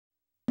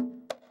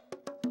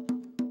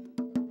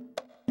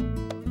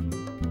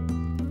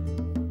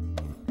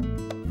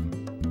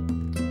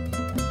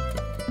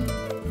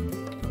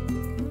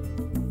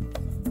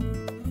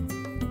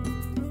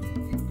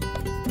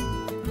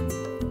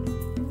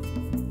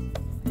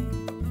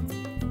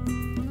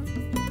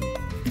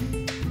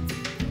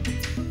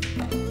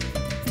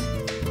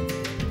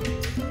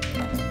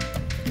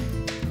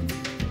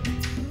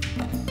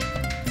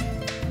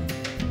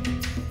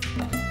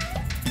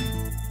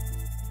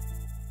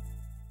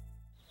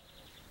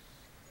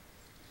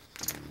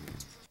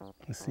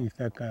Let's see if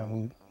that guy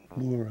will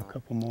lure a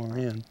couple more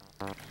in.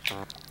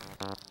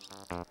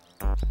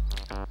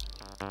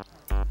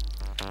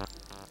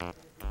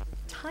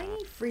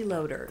 Tiny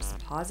freeloaders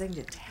pausing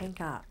to tank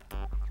up.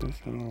 This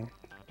little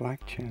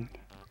black-chinned,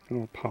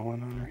 little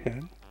pollen on her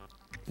head.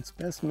 It's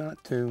best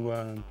not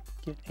to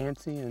get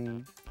antsy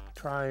and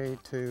try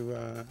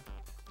to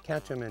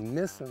catch them and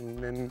miss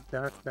them, then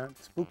that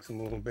spooks them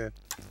a little bit.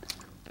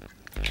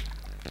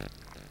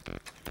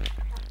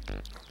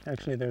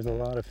 Actually, there's a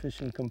lot of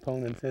fishing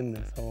components in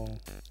this whole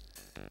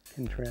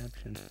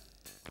contraption.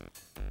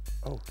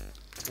 Oh,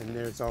 and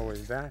there's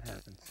always that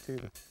happens too,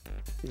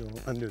 the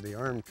old under the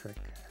arm trick.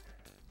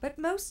 But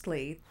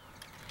mostly,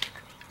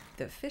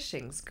 the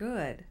fishing's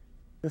good.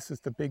 This is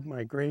the big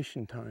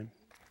migration time.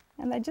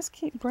 And they just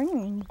keep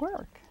bringing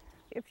work.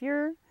 If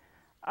you're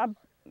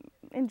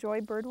enjoy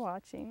bird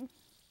watching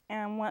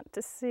and want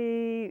to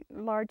see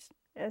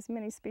as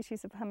many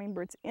species of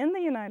hummingbirds in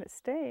the United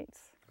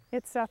States,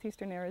 it's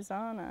southeastern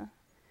Arizona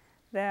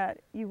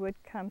that you would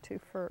come to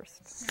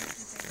first.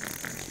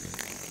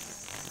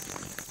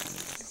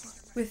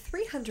 With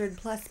 300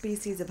 plus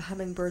species of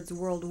hummingbirds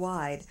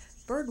worldwide,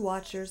 bird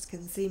watchers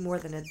can see more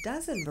than a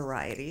dozen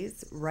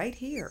varieties right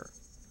here.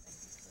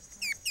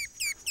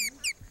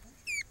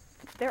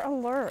 They're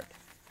alert.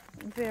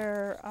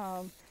 They're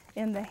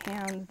in the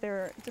hand.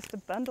 They're just a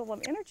bundle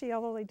of energy,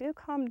 although they do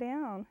calm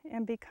down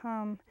and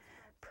become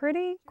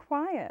pretty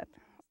quiet.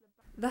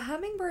 The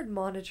Hummingbird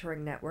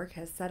Monitoring Network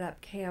has set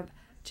up camp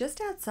just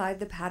outside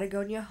the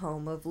Patagonia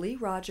home of Lee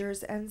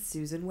Rogers and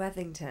Susan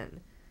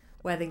Wethington.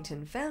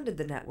 Wethington founded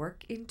the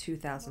network in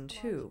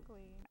 2002.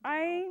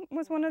 I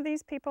was one of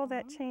these people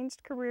that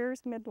changed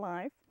careers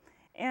midlife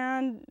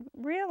and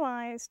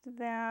realized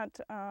that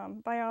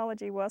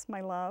biology was my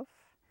love.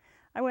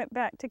 I went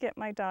back to get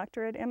my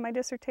doctorate, and my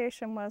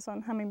dissertation was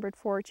on hummingbird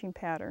foraging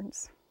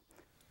patterns.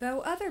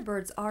 Though other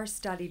birds are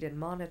studied and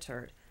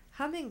monitored,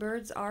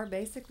 hummingbirds are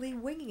basically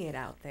winging it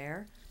out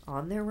there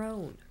on their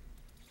own.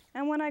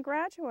 And when I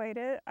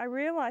graduated, I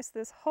realized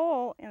this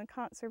hole in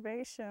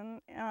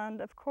conservation,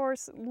 and of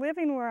course,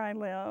 living where I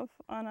live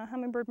on a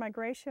hummingbird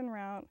migration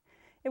route,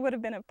 it would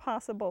have been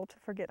impossible to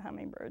forget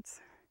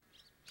hummingbirds.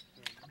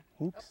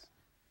 Oops,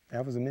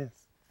 that was a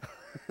miss.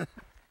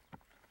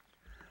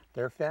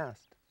 They're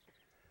fast.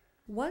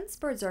 Once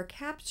birds are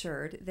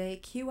captured, they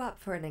queue up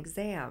for an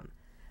exam.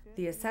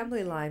 The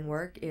assembly line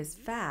work is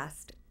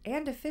fast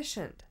and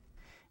efficient.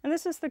 And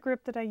this is the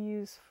grip that I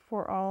use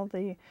for all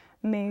the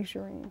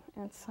measuring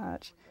and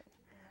such.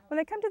 When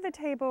they come to the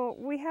table,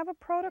 we have a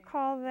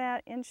protocol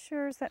that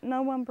ensures that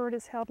no one bird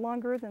is held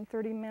longer than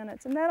 30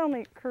 minutes, and that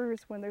only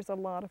occurs when there's a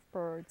lot of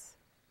birds.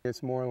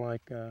 It's more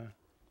like a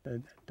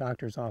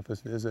doctor's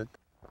office visit.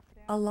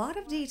 A lot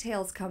of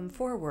details come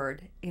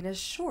forward in a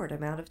short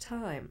amount of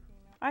time.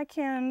 I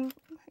can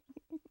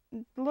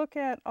look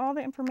at all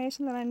the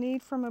information that I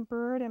need from a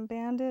bird and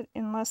band it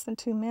in less than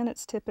 2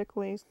 minutes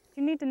typically.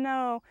 You need to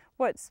know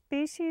what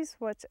species,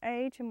 what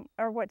age,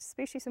 or what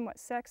species and what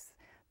sex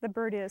the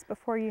bird is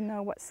before you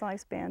know what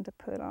size band to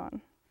put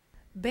on.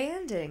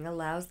 Banding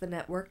allows the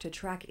network to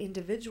track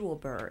individual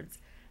birds,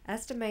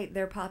 estimate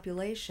their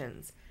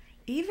populations,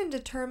 even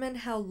determine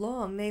how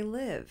long they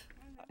live.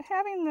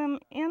 Having them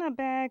in a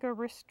bag or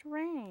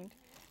restrained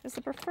is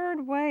the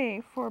preferred way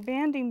for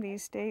banding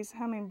these days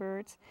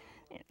hummingbirds.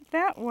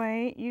 That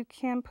way you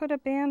can put a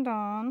band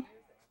on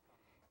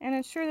and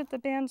ensure that the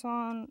band's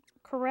on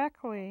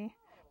correctly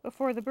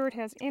before the bird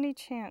has any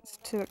chance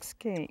to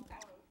escape.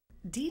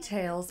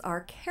 Details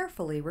are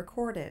carefully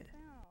recorded.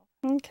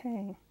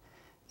 Okay,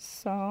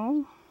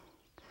 so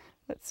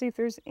let's see if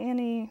there's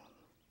any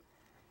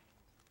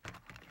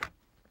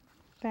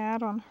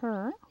fat on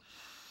her.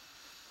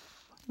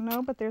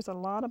 No, but there's a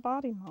lot of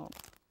body mold.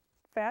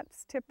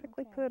 Fat's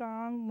typically put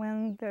on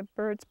when the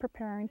bird's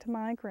preparing to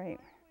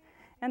migrate.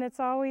 And it's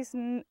always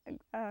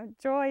a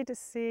joy to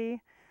see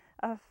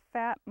a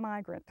fat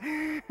migrant.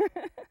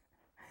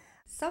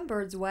 Some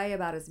birds weigh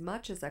about as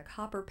much as a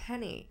copper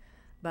penny,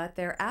 but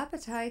their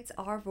appetites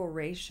are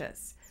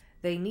voracious.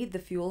 They need the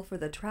fuel for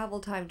the travel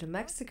time to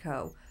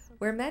Mexico,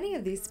 where many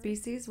of these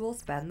species will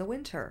spend the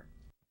winter.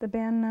 The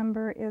band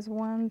number is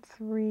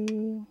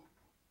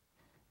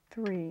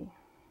 133.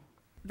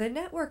 The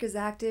network is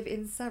active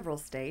in several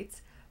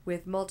states,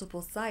 with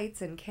multiple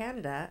sites in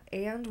Canada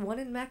and one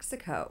in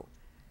Mexico.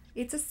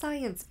 It's a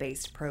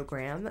science-based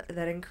program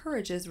that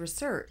encourages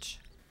research.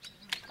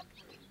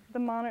 The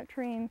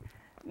monitoring,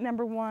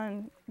 number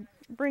one,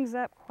 brings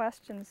up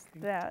questions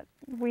that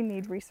we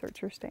need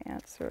researchers to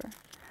answer.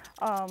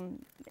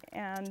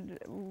 And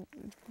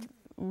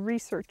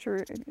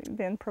researcher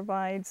then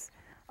provides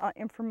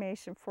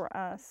information for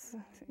us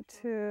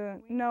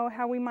to know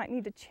how we might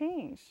need to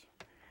change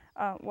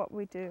what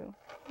we do.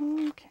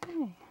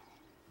 Okay.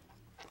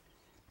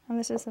 And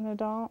this is an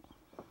adult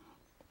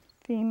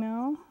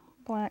female,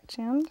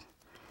 black-chinned.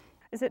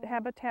 Is it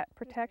habitat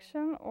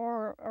protection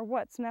or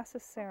what's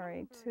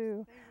necessary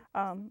to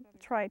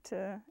try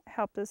to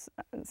help this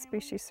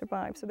species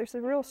survive? So there's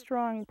a real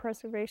strong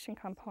preservation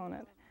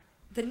component.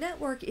 The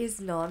network is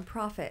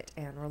non-profit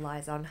and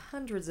relies on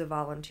hundreds of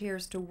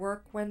volunteers to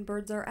work when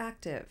birds are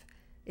active.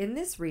 In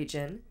this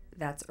region,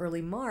 that's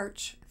early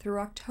March through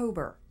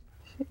October.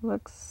 She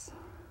looks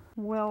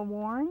well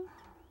worn.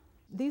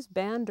 These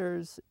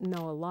banders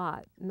know a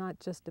lot, not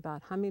just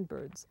about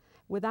hummingbirds.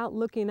 Without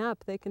looking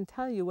up, they can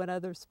tell you what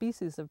other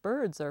species of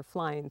birds are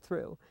flying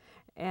through.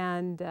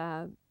 And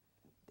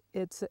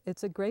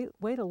it's a great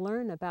way to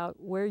learn about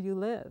where you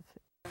live.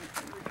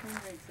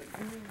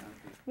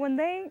 When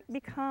they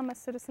become a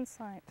citizen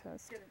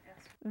scientist,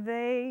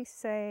 they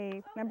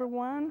say, number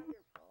one,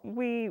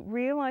 we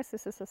realize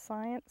this is a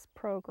science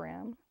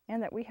program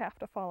and that we have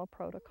to follow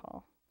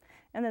protocol,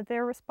 and that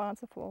they're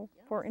responsible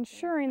for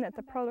ensuring that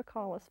the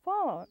protocol is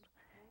followed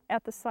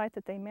at the site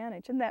that they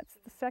manage. And that's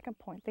the second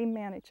point, they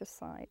manage a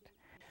site.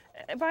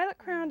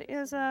 Violet-crowned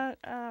is a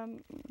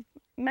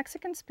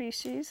Mexican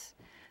species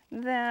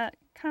that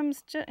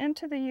comes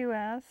into the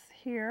U.S.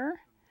 here.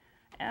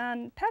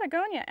 And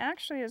Patagonia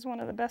actually is one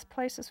of the best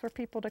places for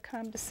people to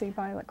come to see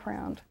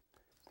violet-crowned.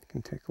 You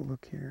can take a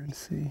look here and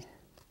see.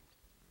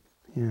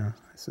 Yeah,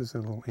 this is a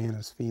little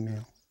Anna's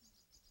female.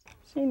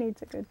 She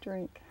needs a good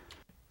drink.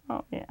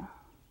 Oh, yeah.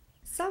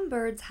 Some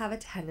birds have a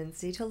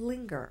tendency to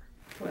linger.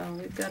 Well,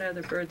 we've got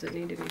other birds that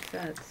need to be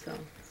fed, so.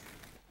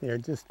 They're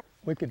just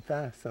wicked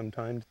fast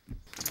sometimes.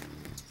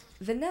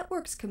 The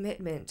network's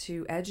commitment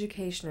to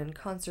education and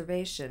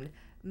conservation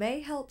may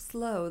help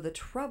slow the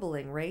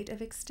troubling rate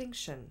of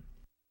extinction.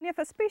 If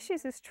a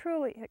species is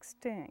truly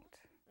extinct,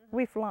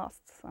 we've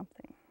lost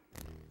something.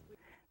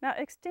 Now,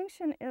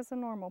 extinction is a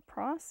normal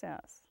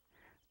process,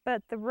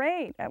 but the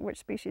rate at which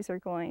species are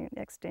going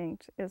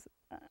extinct is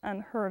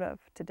unheard of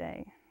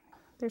today.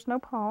 There's no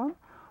pollen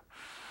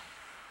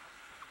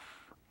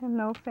and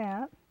no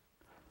fat,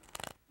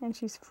 and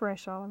she's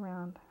fresh all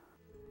around.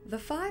 The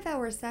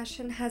 5-hour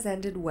session has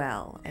ended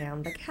well,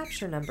 and the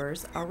capture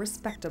numbers are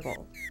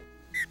respectable.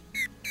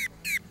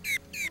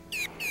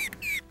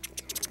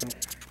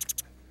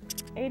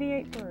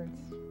 88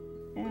 birds,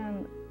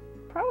 and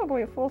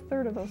probably a full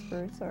third of those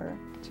birds are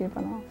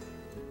juveniles,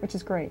 which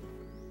is great.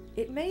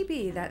 It may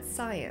be that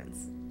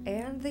science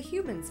and the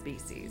human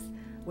species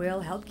will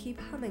help keep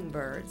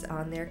hummingbirds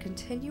on their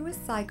continuous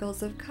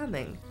cycles of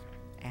coming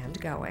and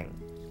going.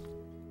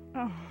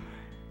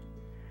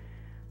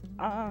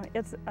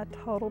 It's a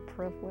total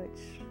privilege.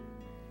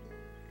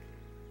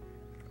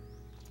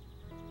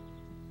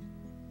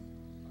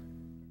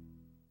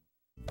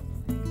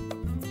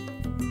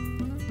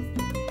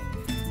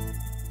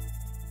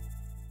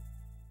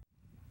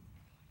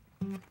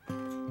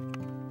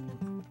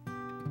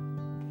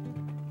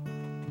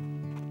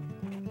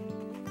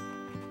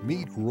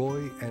 Meet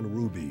Roy and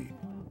Ruby,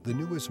 the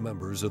newest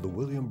members of the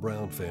Wm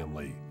Brown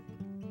family.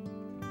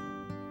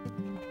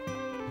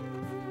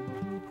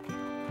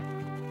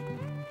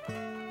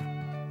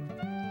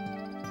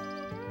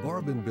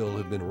 Barb and Bill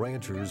had been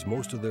ranchers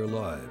most of their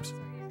lives.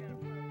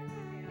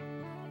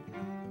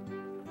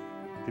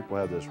 People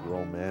have this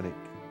romantic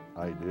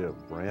idea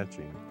of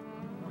ranching,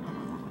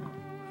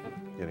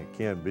 and it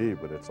can be,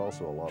 but it's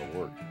also a lot of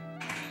work.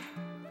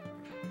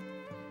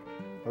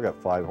 I've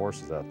got 5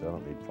 horses out there. I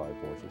don't need 5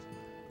 horses.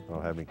 I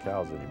don't have any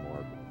cows anymore,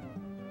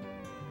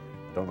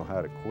 but don't know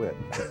how to quit.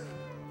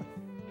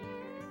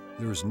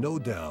 There's no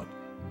doubt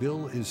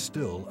Bill is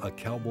still a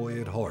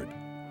cowboy at heart,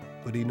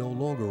 but he no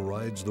longer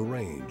rides the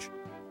range.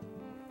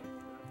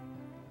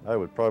 I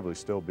would probably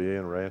still be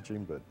in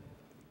ranching, but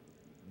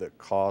the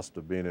cost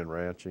of being in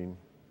ranching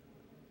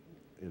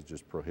is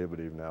just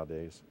prohibitive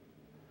nowadays.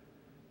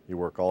 You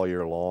work all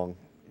year long,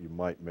 you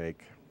might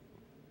make,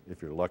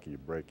 if you're lucky, you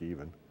break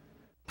even.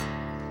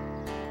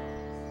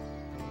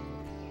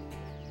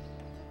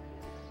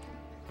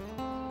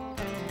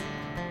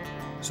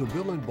 So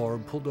Bill and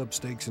Barb pulled up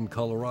stakes in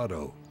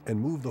Colorado and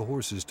moved the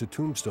horses to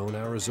Tombstone,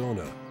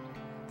 Arizona.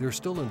 They're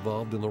still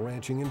involved in the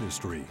ranching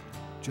industry,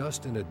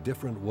 just in a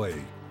different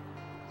way.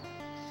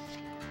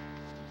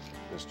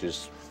 This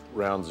just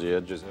rounds the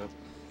edges up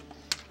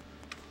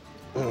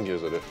and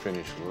gives it a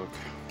finished look.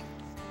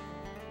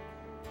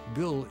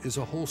 Bill is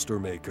a holster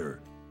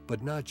maker,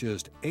 but not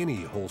just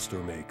any holster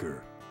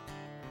maker.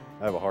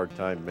 I have a hard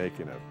time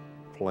making a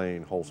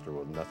plain holster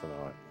with nothing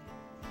on it.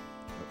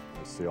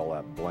 You see all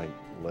that blank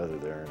leather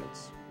there, and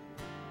it's,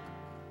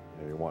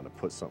 you're wanting to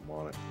put something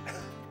on it.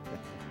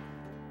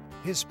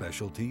 His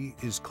specialty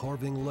is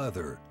carving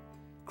leather,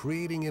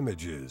 creating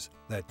images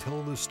that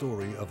tell the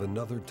story of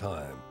another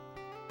time.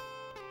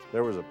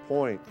 There was a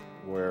point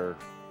where,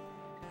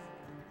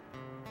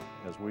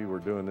 as we were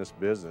doing this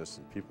business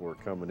and people were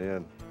coming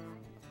in,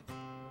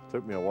 it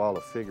took me a while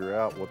to figure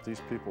out what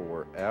these people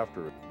were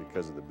after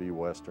because of the B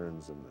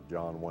Westerns and the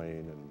John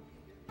Wayne and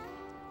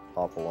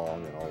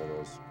Hopalong and all of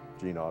those,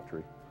 Gene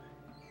Autry.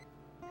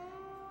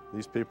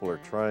 These people are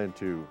trying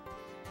to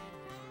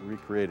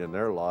recreate in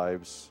their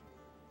lives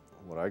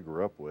what I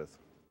grew up with.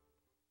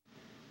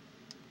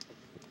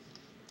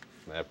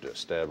 I have to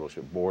establish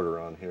a border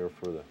on here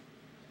for the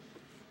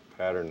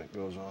pattern that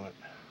goes on it.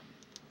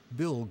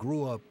 Bill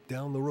grew up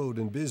down the road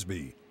in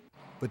Bisbee.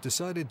 but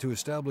decided to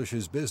establish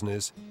his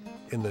business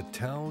in the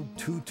town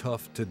too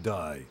tough to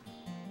die.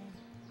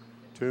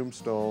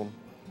 Tombstone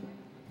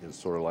is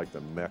sort of like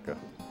the mecca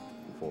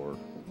for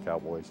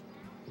cowboys.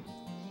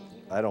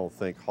 I don't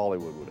think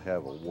Hollywood would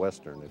have a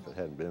Western if it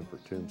hadn't been for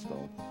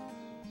Tombstone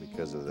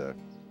because of the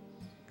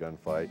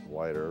gunfight,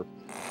 Wyatt Earp.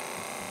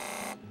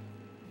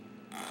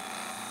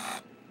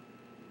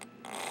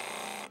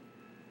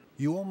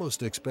 You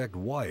almost expect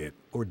Wyatt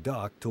or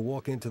Doc to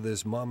walk into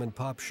this mom and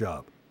pop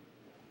shop.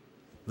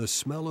 The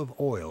smell of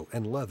oil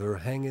and leather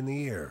hang in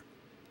the air,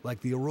 like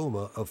the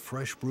aroma of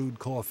fresh brewed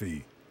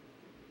coffee.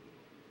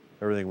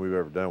 Everything we've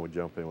ever done, we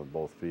jump in with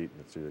both feet, and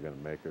it's either going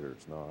to make it or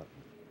it's not.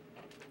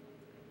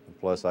 And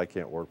plus, I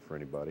can't work for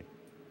anybody.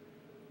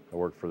 I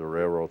worked for the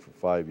railroad for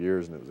 5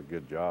 years, and it was a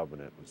good job,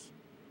 and it was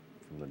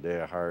from the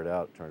day I hired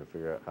out trying to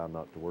figure out how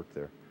not to work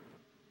there.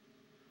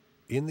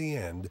 In the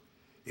end,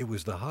 it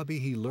was the hobby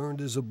he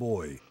learned as a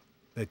boy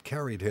that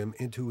carried him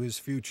into his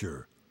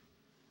future.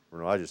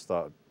 I just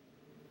thought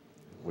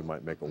we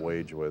might make a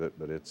wage with it,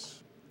 but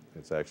it's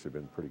actually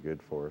been pretty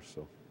good for us.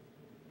 So,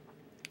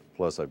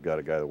 plus I've got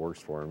a guy that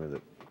works for me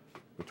that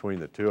between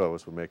the two of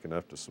us would make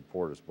enough to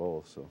support us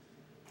both. So,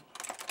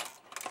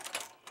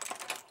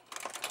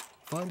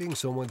 finding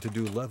someone to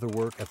do leather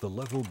work at the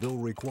level Bill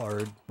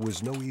required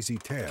was no easy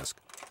task.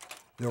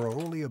 There are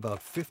only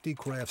about 50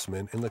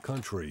 craftsmen in the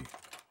country.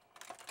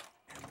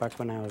 Back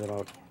when I was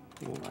about,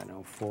 I don't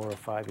know, 4 or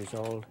 5 years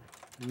old,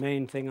 the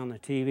main thing on the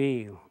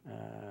TV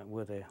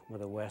were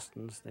the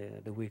westerns,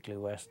 the weekly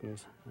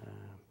westerns.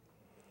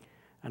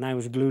 And I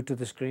was glued to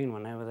the screen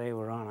whenever they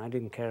were on. I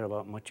didn't care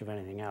about much of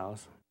anything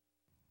else.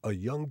 A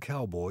young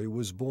cowboy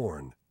was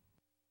born.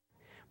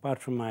 Apart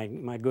from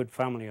my good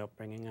family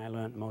upbringing, I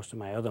learned most of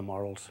my other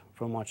morals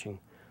from watching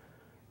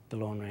The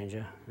Lone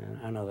Ranger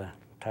and other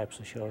types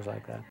of shows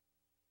like that.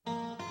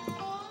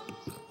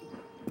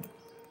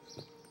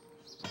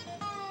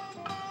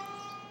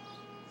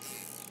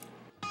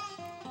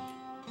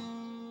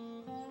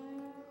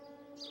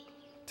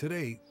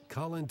 Today,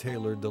 Colin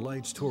Taylor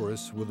delights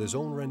tourists with his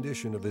own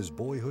rendition of his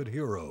boyhood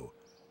hero.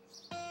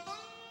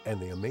 And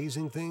the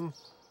amazing thing?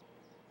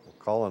 Well,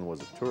 Colin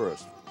was a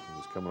tourist. He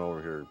was coming over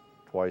here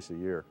twice a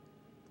year,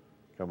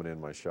 coming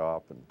in my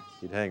shop, and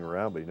he'd hang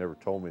around, but he never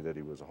told me that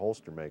he was a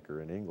holster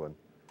maker in England.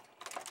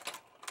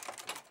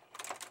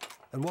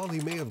 And while he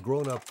may have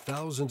grown up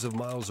thousands of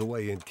miles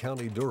away in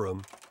County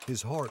Durham,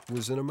 his heart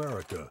was in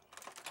America.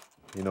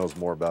 He knows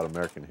more about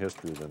American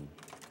history than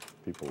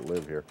people that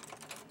live here.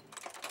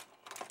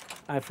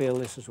 I feel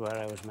this is where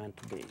I was meant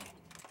to be.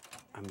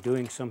 I'm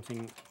doing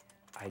something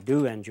I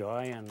do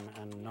enjoy,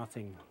 and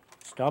nothing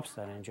stops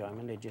that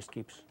enjoyment. It just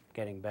keeps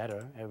getting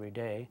better every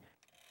day.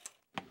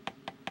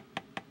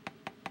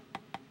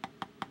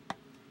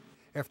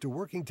 After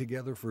working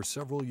together for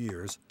several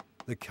years,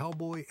 the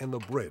cowboy and the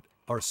Brit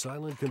are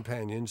silent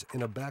companions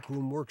in a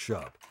backroom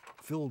workshop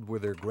filled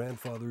with their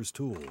grandfather's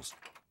tools.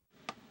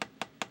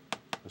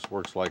 This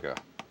works like a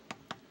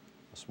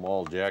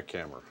small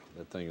jackhammer.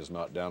 That thing is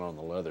not down on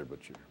the leather, but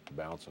you're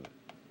bouncing it.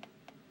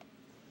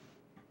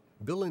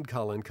 Bill and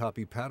Colin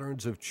copy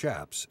patterns of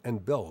chaps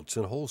and belts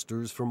and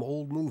holsters from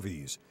old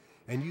movies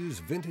and use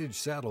vintage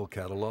saddle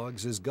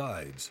catalogs as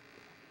guides.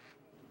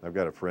 I've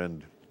got a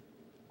friend,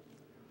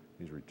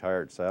 he's a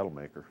retired saddle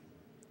maker.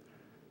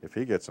 If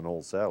he gets an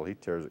old saddle, he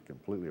tears it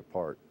completely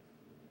apart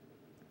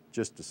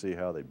just to see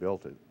how they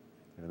built it,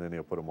 and then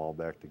he'll put them all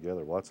back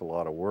together. Well, that's a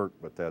lot of work,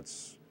 but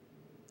that's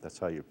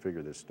how you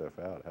figure this stuff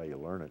out, how you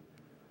learn it.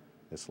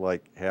 It's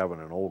like having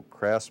an old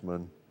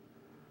craftsman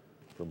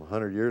from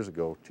 100 years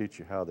ago teach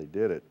you how they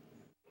did it.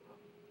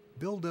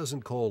 Bill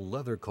doesn't call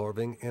leather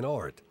carving an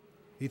art.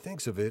 He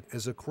thinks of it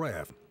as a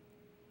craft,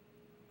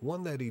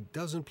 one that he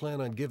doesn't plan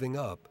on giving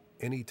up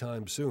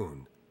anytime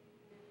soon.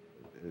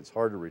 It's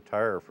hard to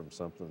retire from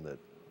something that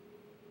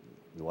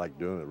you like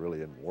doing that really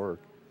didn't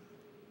work.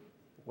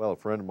 Well, a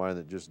friend of mine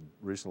that just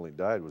recently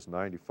died was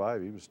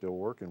 95. He was still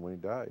working when he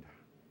died.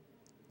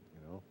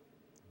 You know,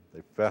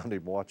 they found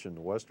him watching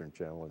the Western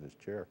Channel in his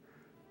chair.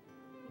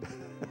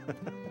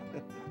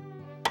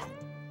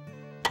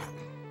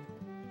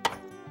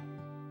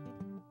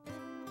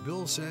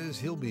 Bill says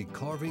he'll be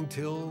carving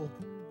till...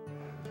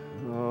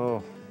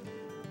 Oh,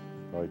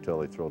 probably till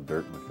they throw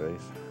dirt in the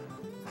face.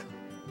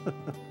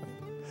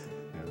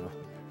 You know,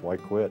 why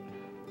quit?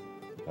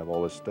 I have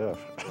all this stuff.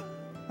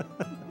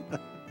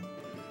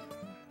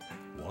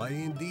 Why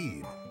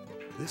indeed?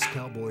 This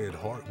cowboy at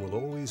heart will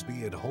always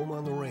be at home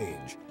on the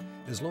range,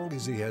 as long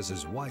as he has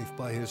his wife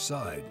by his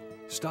side,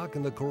 stock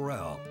in the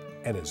corral,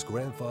 and his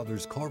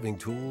grandfather's carving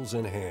tools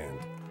in hand.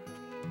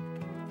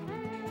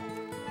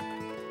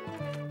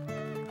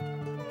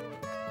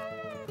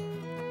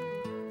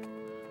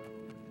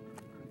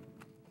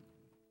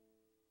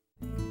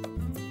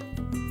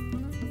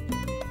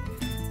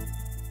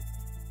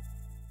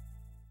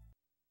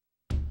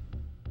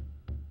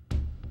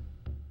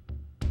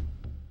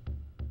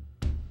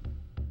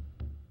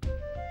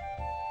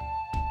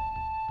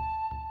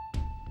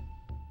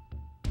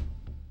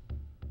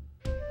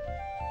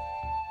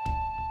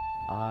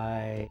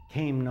 I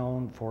came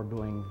known for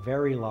doing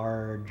very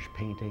large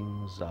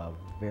paintings of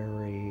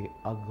very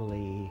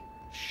ugly,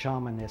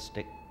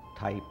 shamanistic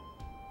type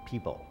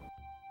people.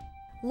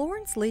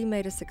 Laurence Lee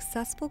made a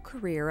successful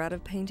career out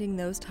of painting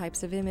those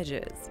types of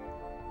images.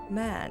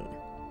 Men,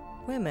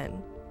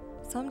 women,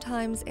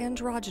 sometimes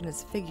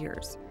androgynous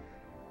figures.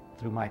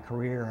 Through my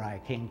career, I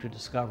came to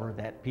discover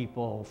that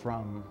people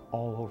from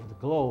all over the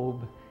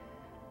globe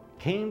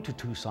came to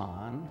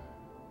Tucson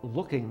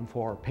looking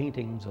for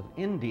paintings of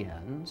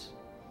Indians.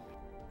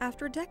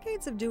 After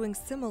decades of doing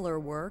similar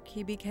work,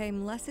 he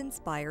became less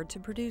inspired to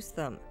produce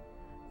them.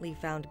 Lee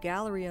found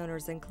gallery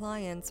owners and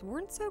clients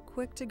weren't so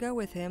quick to go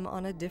with him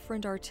on a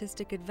different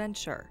artistic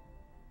adventure.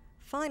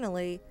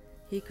 Finally,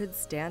 he could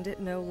stand it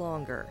no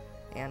longer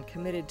and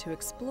committed to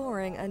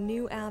exploring a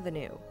new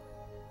avenue.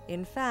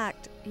 In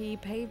fact, he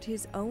paved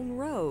his own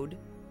road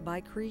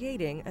by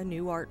creating a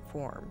new art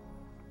form.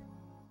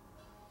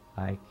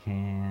 I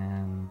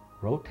can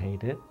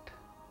rotate it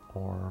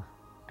or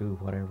do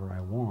whatever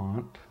I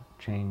want,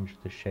 change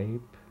the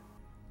shape.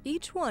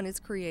 Each one is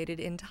created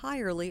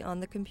entirely on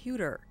the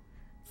computer,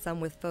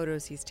 some with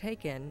photos he's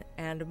taken,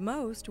 and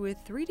most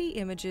with 3D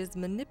images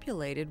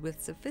manipulated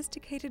with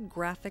sophisticated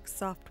graphics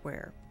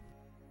software.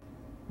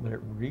 But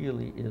it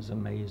really is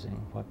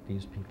amazing what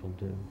these people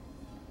do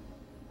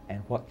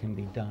and what can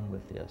be done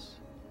with this.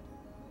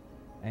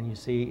 And you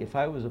see, if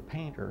I was a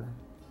painter,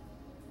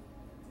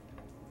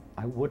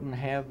 I wouldn't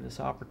have this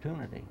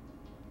opportunity.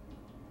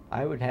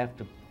 I would have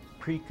to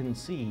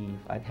preconceive,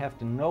 I'd have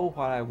to know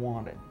what I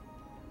wanted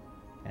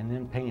and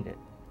then paint it.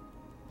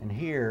 And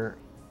here,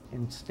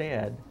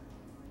 instead,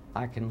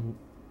 I can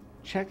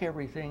check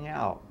everything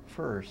out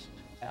first.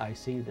 I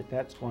see that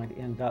that's going to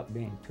end up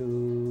being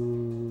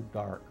too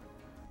dark.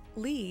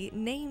 Lee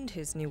named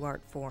his new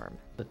art form.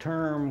 The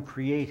term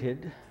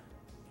created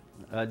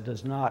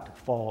does not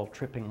fall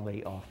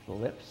trippingly off the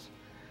lips,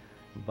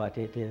 but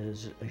it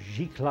is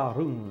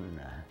giclarun.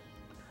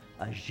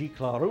 A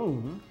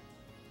giclarun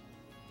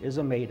is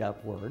a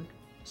made-up word.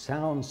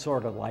 Sounds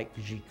sort of like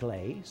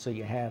giclée, so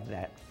you have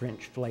that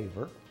French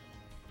flavor.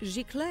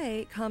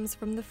 Giclée comes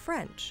from the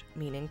French,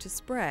 meaning to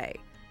spray,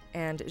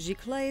 and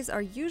giclées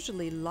are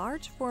usually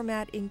large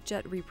format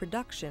inkjet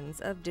reproductions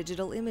of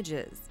digital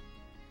images.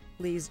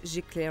 Lee's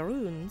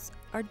giclaruns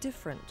are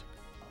different.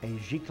 A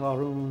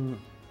giclarun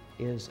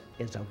is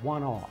a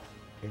one-off.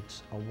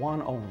 It's a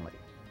one only.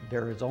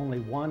 There is only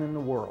one in the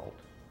world.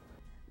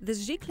 The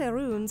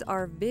giclaruns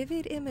are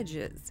vivid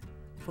images,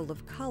 full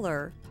of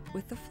color,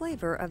 with the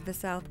flavor of the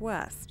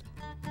Southwest.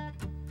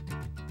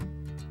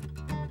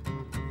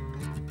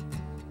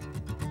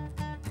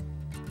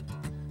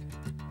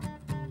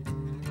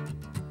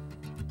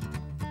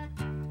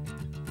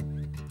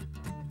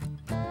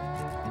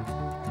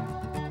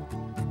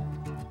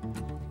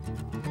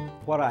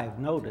 What I've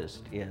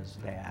noticed is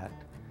that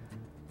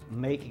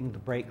making the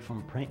break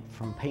from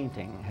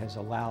painting has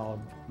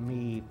allowed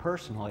me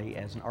personally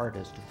as an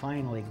artist to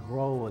finally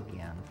grow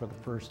again for the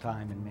first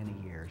time in many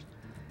years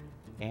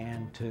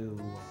and to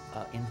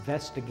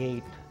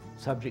investigate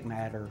subject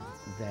matter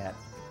that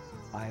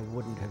I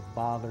wouldn't have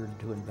bothered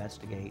to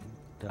investigate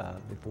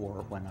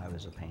before when I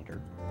was a painter.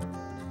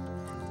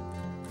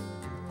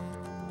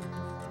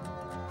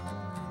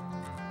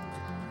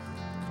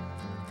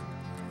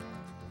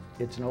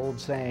 It's an old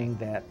saying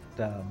that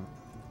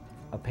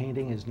a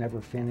painting is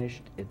never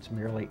finished, it's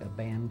merely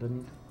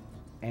abandoned.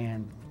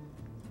 And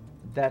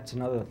that's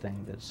another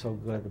thing that's so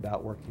good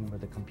about working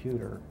with a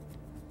computer,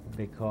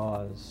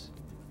 because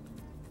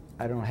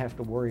I don't have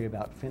to worry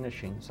about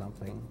finishing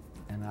something,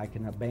 and I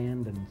can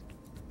abandon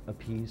a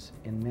piece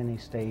in many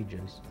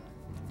stages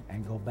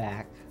and go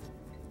back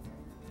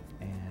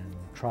and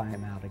try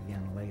them out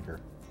again later.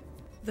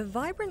 The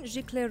vibrant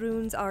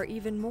giclaruns are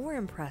even more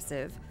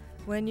impressive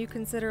when you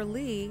consider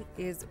Lee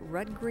is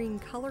red-green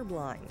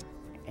colorblind.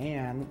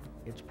 And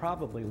it's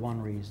probably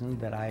one reason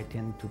that I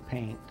tend to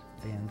paint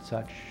in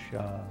such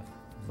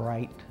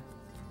bright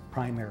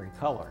primary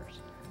colors,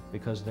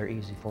 because they're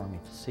easy for me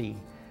to see.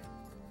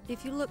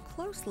 If you look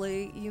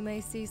closely, you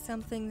may see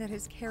something that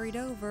has carried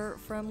over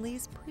from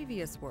Lee's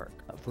previous work.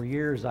 For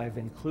years I've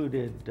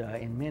included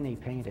in many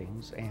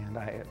paintings, and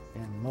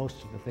in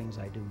most of the things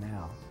I do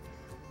now,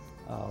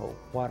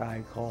 what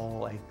I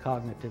call a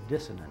cognitive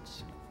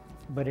dissonance.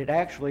 But it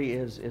actually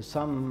is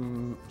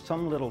some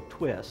little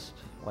twist,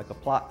 like a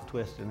plot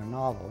twist in a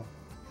novel,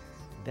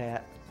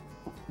 that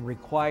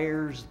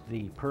requires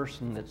the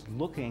person that's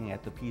looking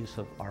at the piece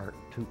of art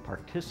to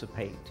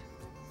participate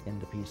in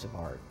the piece of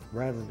art,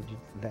 rather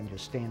than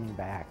just standing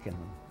back and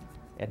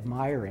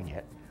admiring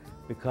it,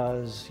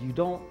 because you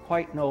don't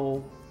quite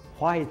know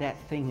why that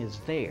thing is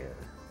there,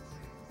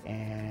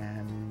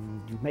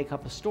 and you make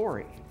up a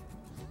story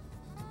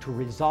to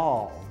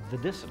resolve the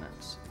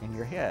dissonance in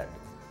your head,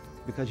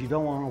 because you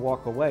don't want to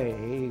walk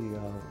away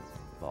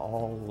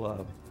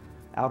all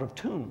out of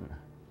tune.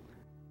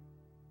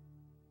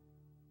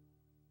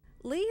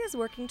 Lee is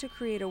working to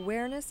create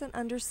awareness and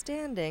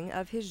understanding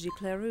of his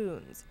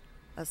giclaruns,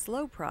 a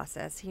slow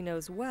process he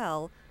knows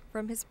well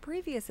from his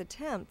previous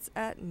attempts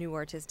at new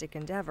artistic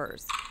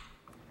endeavors.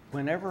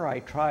 Whenever I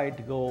tried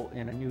to go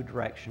in a new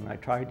direction, I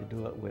tried to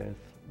do it with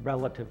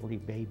relatively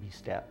baby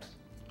steps.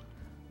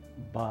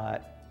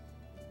 But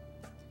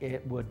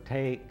it would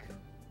take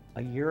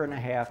a year and a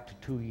half to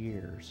 2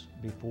 years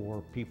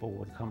before people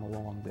would come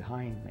along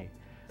behind me.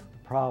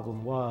 The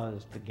problem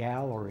was the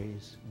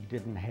galleries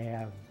didn't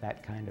have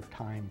that kind of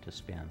time to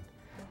spend.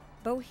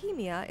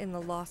 Bohemia in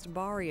the Lost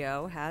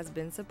Barrio has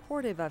been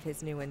supportive of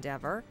his new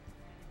endeavor,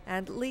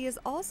 and Lee is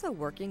also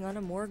working on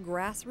a more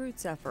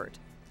grassroots effort.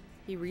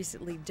 He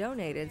recently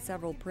donated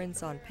several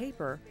prints on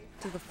paper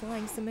to the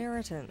Flying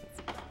Samaritans.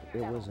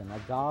 It was an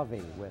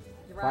agave with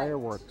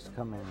fireworks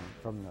coming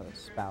from the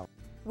spout.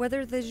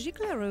 Whether the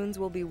Giclerunes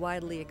will be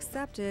widely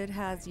accepted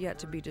has yet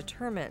to be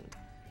determined,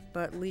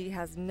 but Lee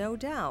has no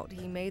doubt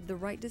he made the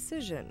right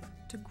decision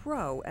to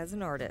grow as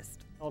an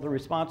artist. Well, the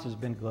response has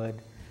been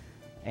good,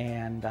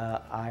 and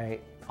I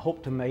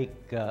hope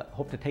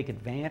to take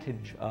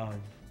advantage of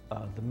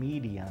the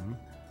medium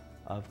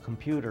of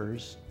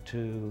computers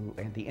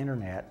and the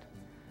internet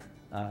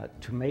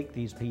to make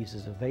these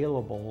pieces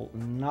available,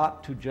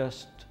 not to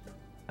just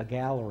a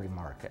gallery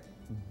market,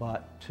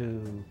 but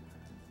to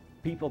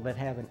people that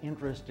have an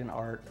interest in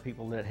art,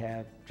 people that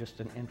have just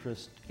an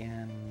interest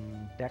in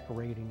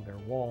decorating their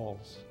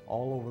walls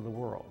all over the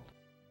world.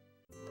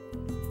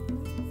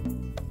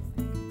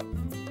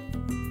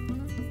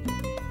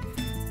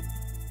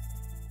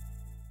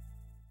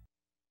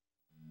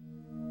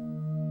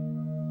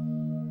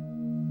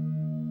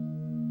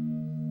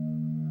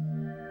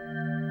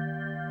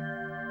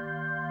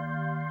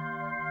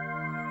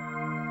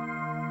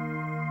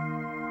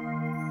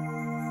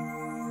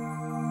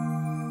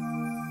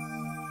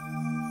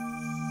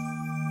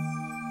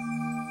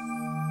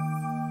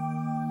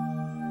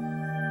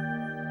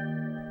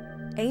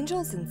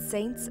 Angels and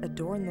saints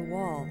adorn the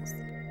walls.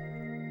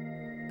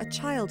 A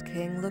child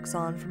king looks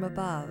on from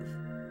above.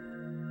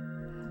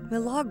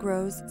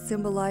 Milagros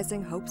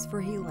symbolizing hopes for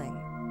healing.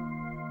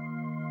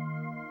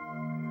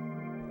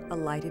 A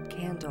lighted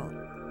candle,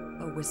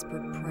 a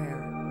whispered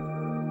prayer.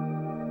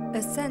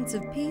 A sense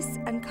of peace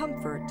and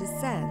comfort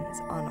descends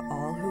on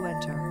all who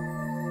enter.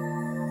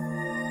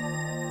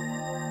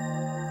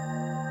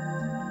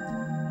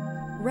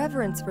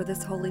 Reverence for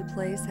this holy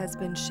place has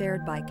been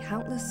shared by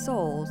countless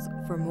souls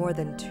for more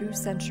than 2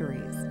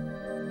 centuries.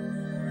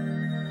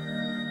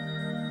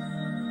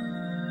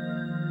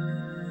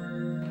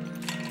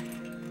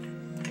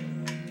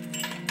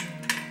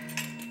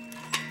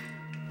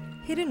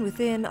 Hidden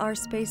within are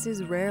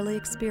spaces rarely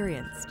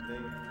experienced.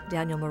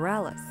 Daniel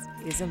Morales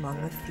is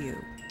among the few.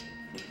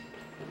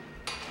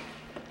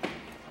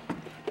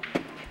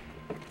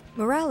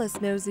 Morales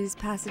knows these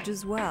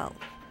passages well,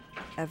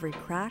 every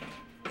crack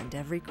and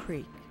every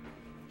creek.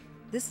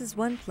 This is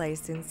one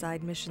place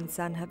inside Mission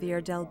San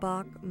Javier del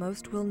Bac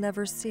most will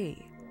never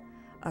see,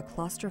 a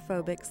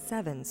claustrophobic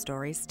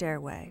 7-story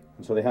stairway.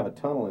 So they have a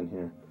tunnel in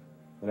here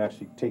that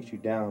actually takes you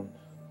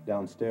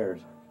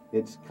downstairs.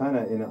 It's kind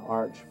of in an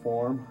arch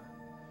form,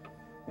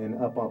 and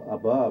up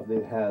above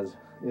it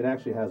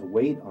actually has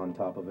weight on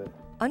top of it.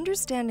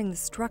 Understanding the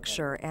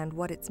structure and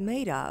what it's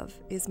made of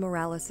is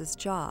Morales'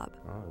 job.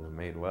 Oh, it was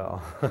made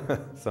well.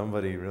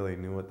 Somebody really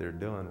knew what they're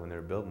doing when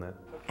they're building it.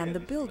 And the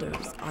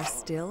builders are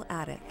still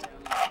at it.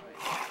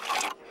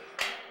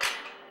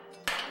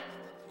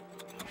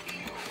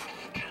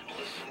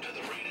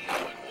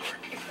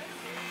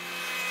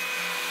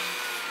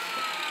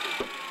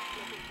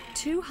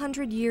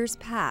 "200 years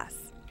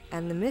pass,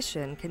 and the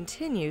mission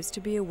continues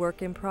to be a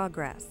work in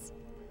progress.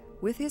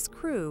 With his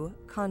crew,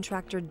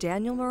 contractor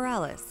Daniel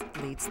Morales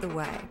leads the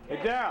way. Hey,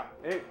 Daryl,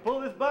 hey, pull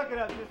this bucket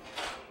up.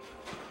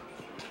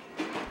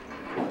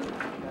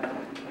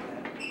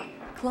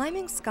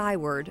 Climbing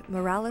skyward,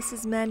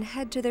 Morales' men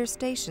head to their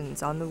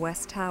stations on the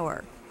West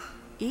Tower,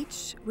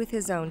 each with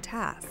his own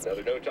task,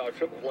 Another no-talk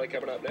triple play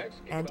coming up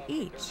next. and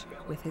each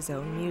with his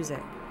own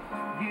music.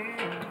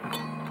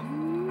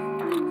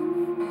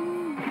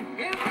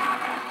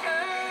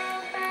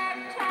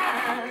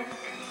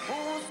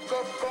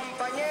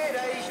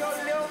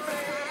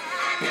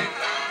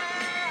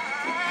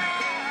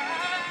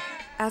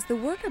 As the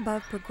work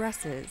above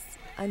progresses,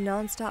 a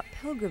non-stop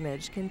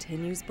pilgrimage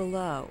continues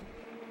below.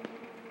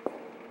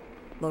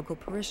 Local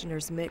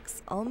parishioners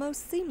mix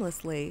almost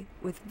seamlessly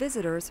with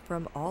visitors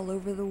from all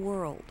over the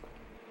world.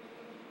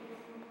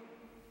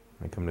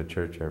 I come to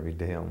church every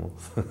day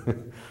almost.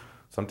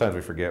 Sometimes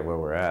we forget where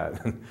we're at,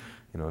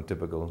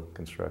 typical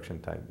construction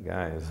type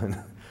guys.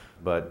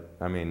 But,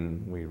 I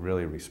mean, we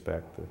really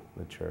respect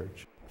the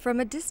church. From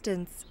a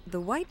distance, the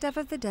white dove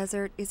of the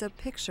desert is a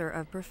picture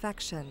of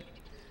perfection.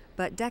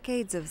 But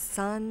decades of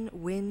sun,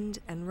 wind,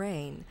 and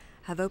rain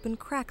have opened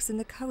cracks in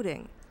the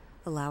coating,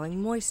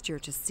 allowing moisture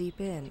to seep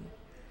in,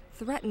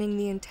 threatening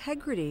the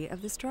integrity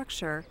of the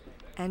structure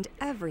and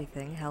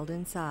everything held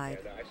inside.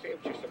 And I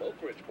saved you some Oak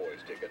Ridge Boys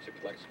tickets if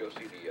you'd like to go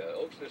see the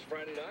Oaks this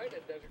Friday night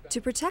at Desert.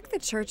 To protect the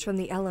church from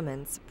the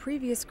elements,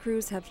 previous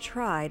crews have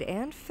tried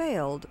and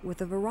failed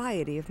with a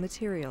variety of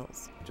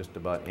materials. Just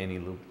about any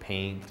little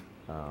paint,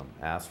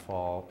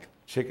 asphalt,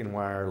 chicken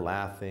wire,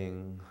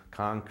 lathing,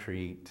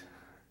 concrete,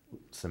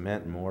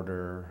 cement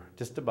mortar,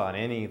 just about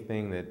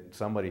anything that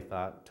somebody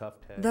thought tough.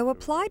 Though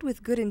applied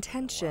with good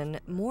intention,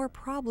 more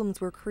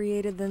problems were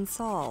created than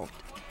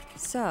solved.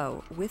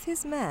 So, with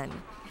his men,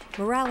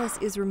 Morales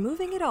is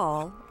removing it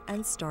all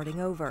and starting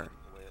over.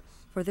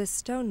 For this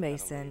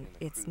stonemason,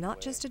 it's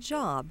not just a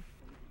job,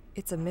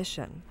 it's a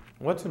mission.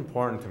 What's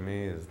important to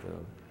me is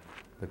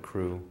the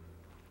crew,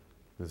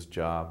 this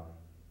job,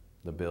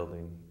 the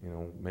building, you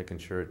know, making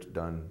sure it's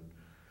done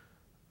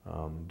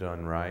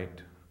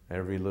right.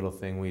 Every little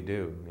thing we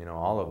do, you know,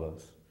 all of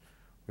us,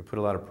 we put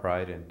a lot of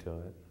pride into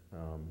it.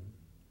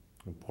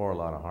 We pour a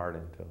lot of heart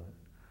into it.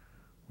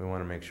 We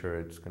want to make sure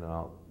it's going to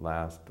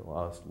outlast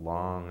us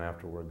long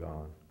after we're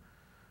gone,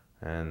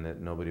 and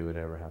that nobody would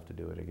ever have to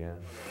do it again.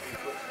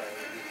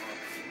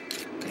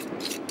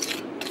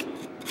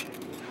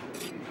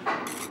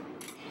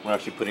 We're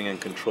actually putting in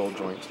control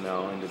joints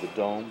now into the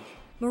dome.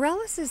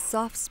 Morales'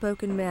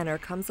 soft-spoken manner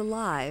comes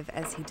alive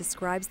as he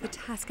describes the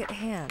task at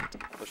hand.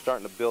 We're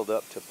starting to build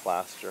up to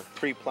plaster.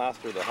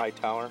 Pre-plaster the high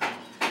tower,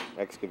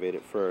 excavate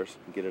it first,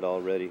 and get it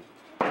all ready.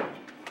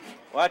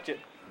 Watch it.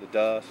 The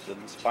dust, the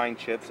spine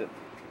chips that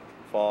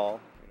fall.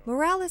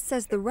 Morales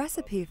says the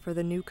recipe for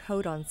the new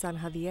coat on San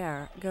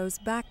Xavier goes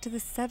back to the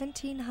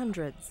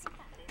 1700s.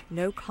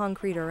 No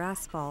concrete or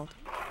asphalt,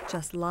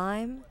 just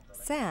lime,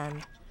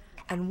 sand,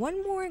 and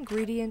one more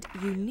ingredient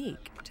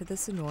unique to the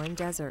Sonoran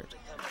desert.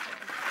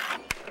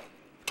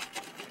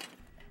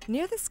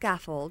 Near the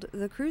scaffold,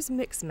 the crew's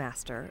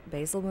mixmaster,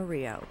 Basil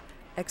Murillo,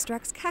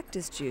 extracts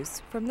cactus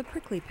juice from the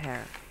prickly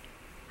pear.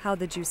 How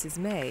the juice is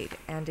made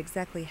and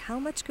exactly how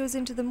much goes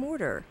into the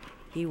mortar,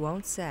 he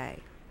won't say.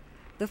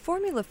 The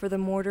formula for the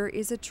mortar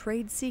is a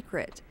trade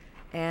secret,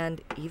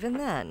 and even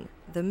then,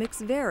 the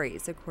mix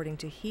varies according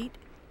to heat,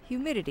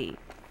 humidity,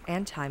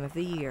 and time of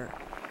the year.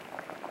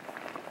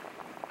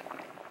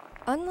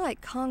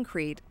 Unlike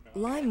concrete,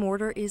 lime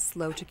mortar is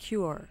slow to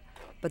cure,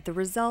 but the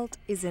result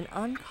is an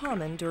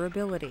uncommon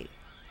durability.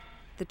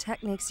 The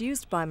techniques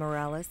used by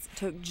Morales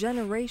took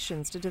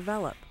generations to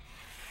develop,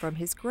 from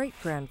his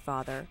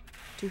great-grandfather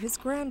to his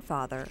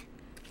grandfather,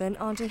 then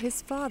on to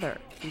his father,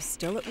 who's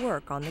still at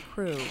work on the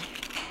crew.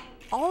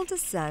 All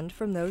descend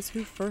from those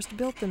who first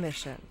built the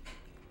mission.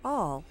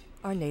 All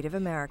are Native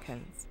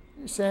Americans.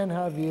 San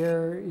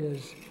Xavier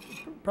is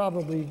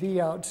probably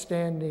the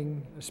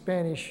outstanding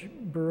Spanish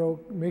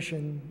Baroque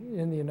mission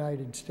in the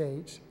United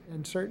States,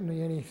 and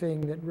certainly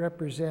anything that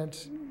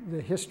represents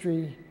the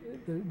history,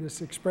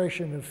 this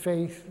expression of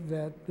faith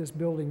that this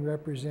building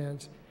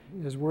represents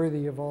is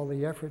worthy of all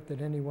the effort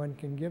that anyone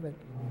can give it.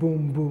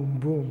 Boom, boom,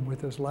 boom,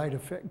 with this light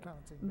effect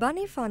bouncing.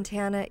 Bunny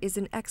Fontana is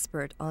an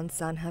expert on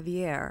San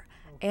Xavier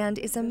and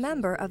is a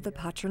member of the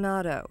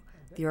Patronato,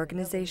 the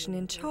organization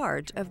in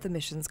charge of the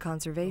mission's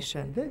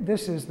conservation.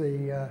 This is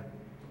the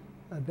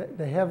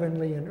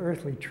heavenly and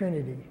earthly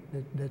trinity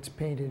that's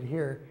painted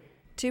here.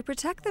 To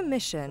protect the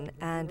mission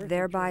and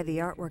thereby the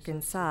artwork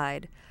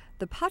inside,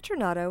 the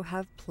Patronato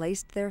have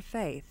placed their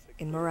faith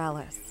in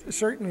Morales.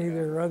 Certainly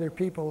there are other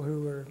people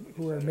who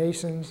are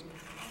masons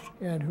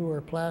and who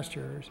are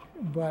plasterers,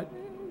 but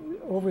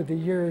over the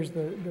years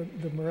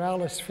the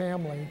Morales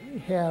family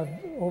have,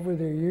 over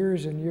their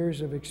years and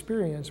years of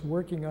experience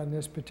working on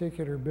this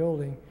particular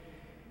building,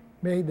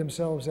 made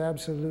themselves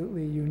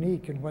absolutely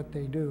unique in what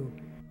they do.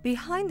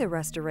 Behind the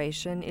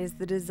restoration is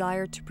the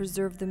desire to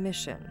preserve the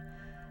mission,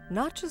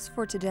 not just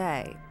for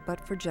today, but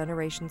for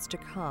generations to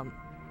come.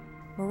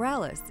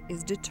 Morales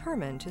is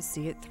determined to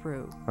see it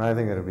through. I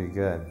think it'll be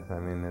good. I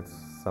mean, it's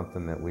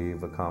something that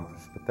we've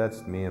accomplished, but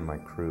that's me and my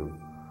crew,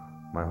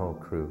 my whole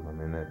crew. I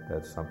mean,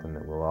 that's something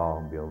that we'll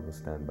all be able to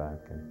stand back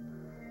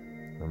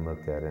and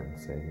look at it and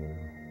say, you know,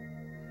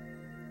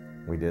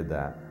 we did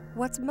that.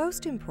 What's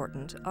most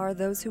important are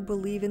those who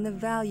believe in the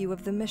value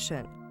of the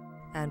mission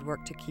and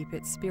work to keep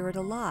its spirit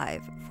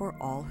alive for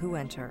all who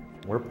enter.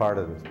 We're part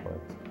of this place.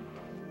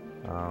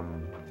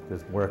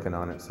 Just working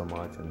on it so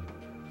much and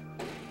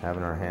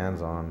having our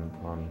hands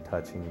on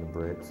touching the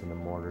bricks and the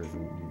mortars,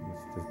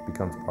 it just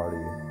becomes part of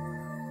you.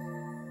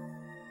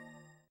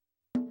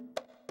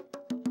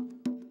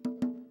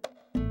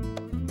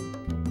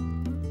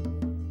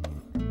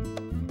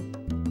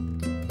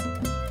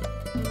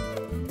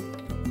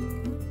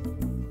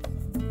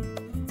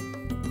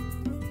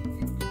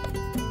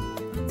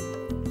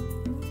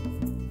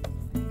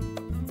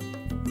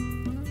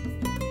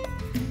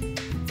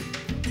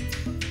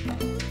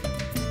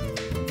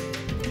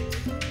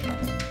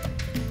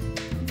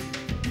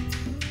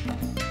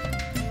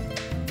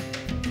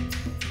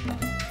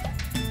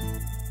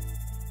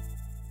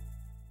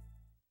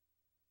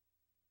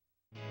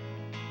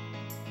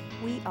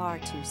 We are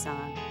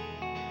Tucson.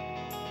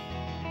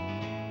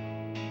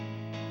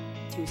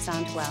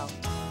 Tucson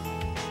 12.